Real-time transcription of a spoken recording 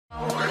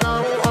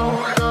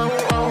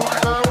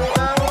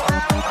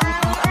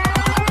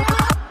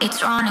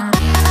was running.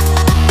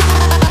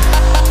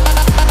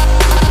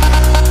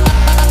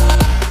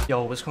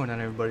 Yo, what's going on,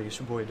 everybody? It's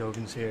your boy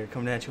Dogans here,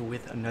 coming at you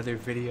with another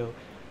video.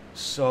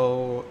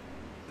 So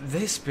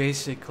this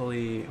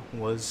basically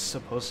was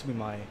supposed to be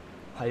my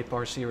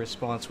HypeGRC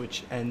response,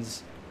 which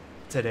ends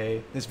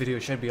today. This video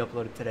should be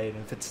uploaded today, and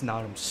if it's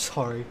not, I'm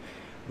sorry,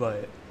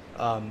 but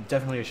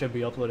definitely it should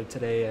be uploaded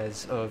today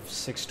as of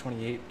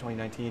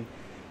 6/28/2019,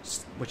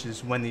 which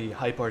is when the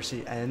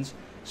HypeGRC ends.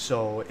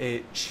 So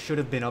it should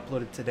have been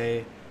uploaded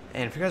today.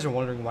 And if you guys are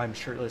wondering why I'm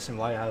shirtless and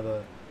why I have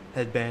a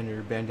headband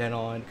or bandana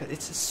on, cause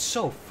it's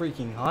so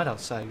freaking hot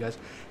outside, guys.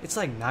 It's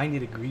like 90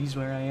 degrees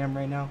where I am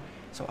right now,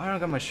 so I don't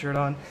got my shirt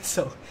on.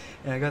 So,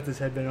 and I got this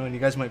headband on. You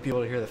guys might be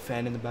able to hear the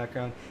fan in the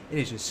background. It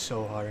is just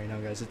so hot right now,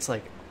 guys. It's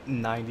like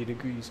 90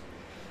 degrees.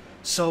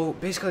 So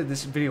basically,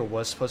 this video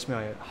was supposed to be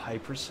my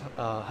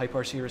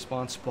HypeGRC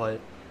response,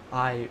 but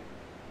I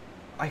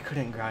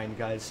couldn't grind,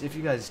 guys. If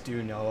you guys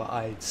do know,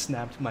 I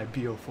snapped my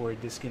BO4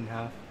 disc in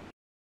half.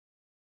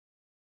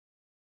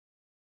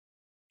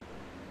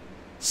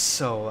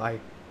 So I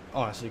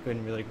honestly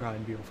couldn't really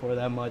grind BO4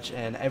 that much,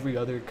 and every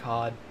other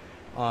COD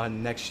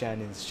on next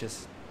gen is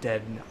just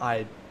dead.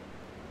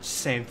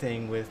 Same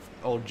thing with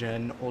old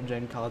gen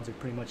CODs are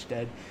pretty much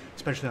dead,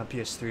 especially on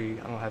PS3.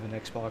 I don't have an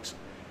Xbox,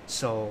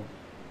 so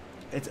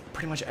it's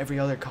pretty much every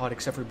other COD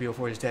except for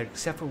BO4 is dead,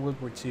 except for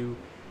World War II.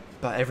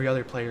 But every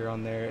other player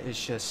on there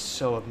is just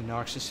so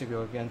obnoxious to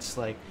go against,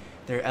 like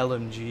their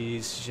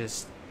LMGs,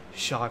 just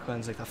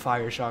shotguns, like the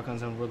fire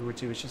shotguns on World War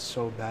II. It's just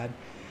so bad.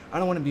 I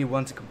don't want to be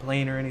one to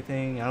complain or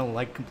anything. I don't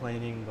like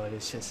complaining, but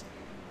it's just,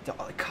 the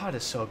COD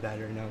is so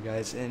bad right now,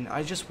 guys. And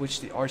I just wish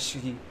the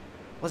RC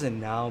wasn't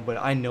now, but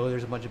I know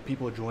there's a bunch of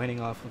people joining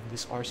off of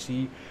this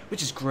RC,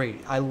 which is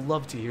great. I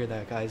love to hear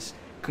that, guys.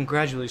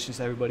 Congratulations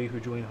to everybody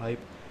who joined Hype.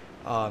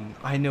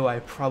 I know I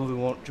probably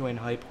won't join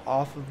Hype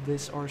off of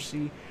this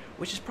RC,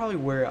 which is probably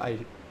where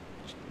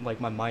my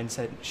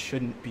mindset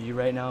shouldn't be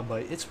right now,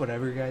 but it's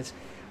whatever, guys.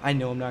 I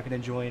know I'm not going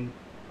to join.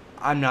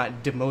 I'm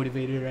not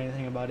demotivated or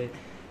anything about it.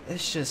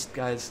 It's just,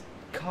 guys,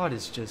 COD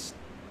is just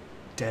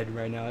dead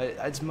right now.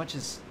 As much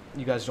as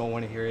you guys don't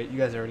want to hear it, you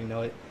guys already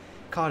know it.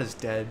 COD is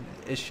dead.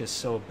 It's just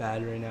so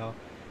bad right now.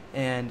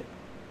 And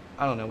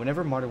I don't know,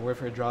 whenever Modern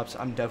Warfare drops,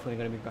 I'm definitely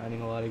going to be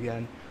grinding a lot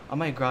again. I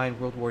might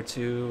grind World War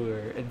II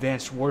or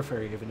Advanced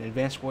Warfare even.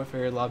 Advanced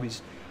Warfare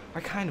lobbies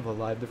are kind of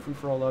alive. The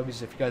free-for-all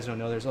lobbies, if you guys don't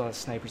know, there's a lot of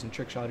snipers and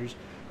trick shotters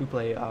who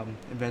play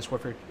Advanced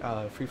Warfare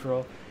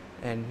free-for-all.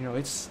 And, you know,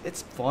 it's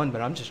fun,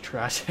 but I'm just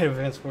trash at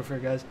Advanced Warfare,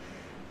 guys.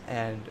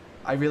 And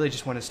I really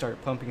just want to start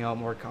pumping out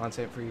more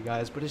content for you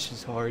guys, but it's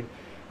just hard.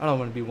 I don't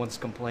want to be one to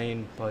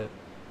complain, but,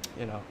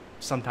 you know,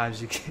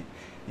 sometimes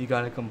you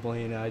gotta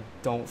complain. I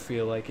don't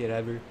feel like it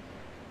ever.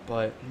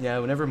 But yeah,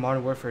 whenever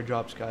Modern Warfare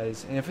drops,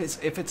 guys, and if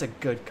it's a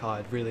good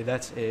COD, really,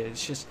 that's it.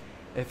 It's just,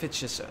 if it's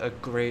just a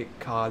great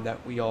COD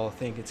that we all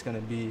think it's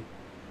gonna be,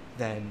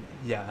 then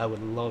yeah,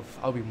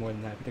 I'll be more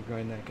than happy to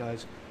grind that,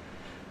 guys.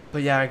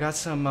 But yeah, I got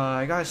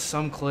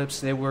some clips.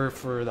 They were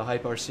for the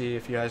HypeGRC.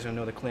 If you guys don't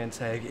know the clan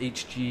tag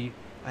HG,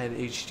 I have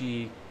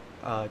HG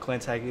clan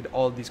tag.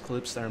 All of these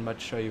clips that I'm about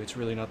to show you, it's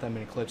really not that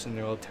many clips, and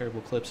they're all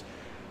terrible clips.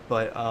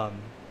 But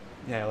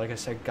yeah, like I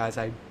said, guys,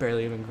 I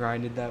barely even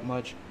grinded that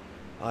much.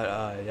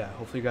 Yeah,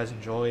 hopefully you guys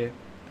enjoy it.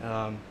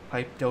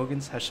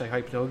 HypeDogans, hashtag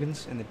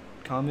HypeDogans in the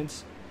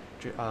comments.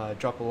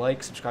 Drop a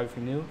like, subscribe if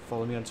you're new,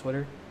 follow me on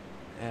Twitter,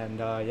 and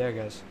yeah,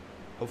 guys,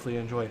 hopefully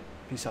you enjoy.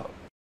 Peace out.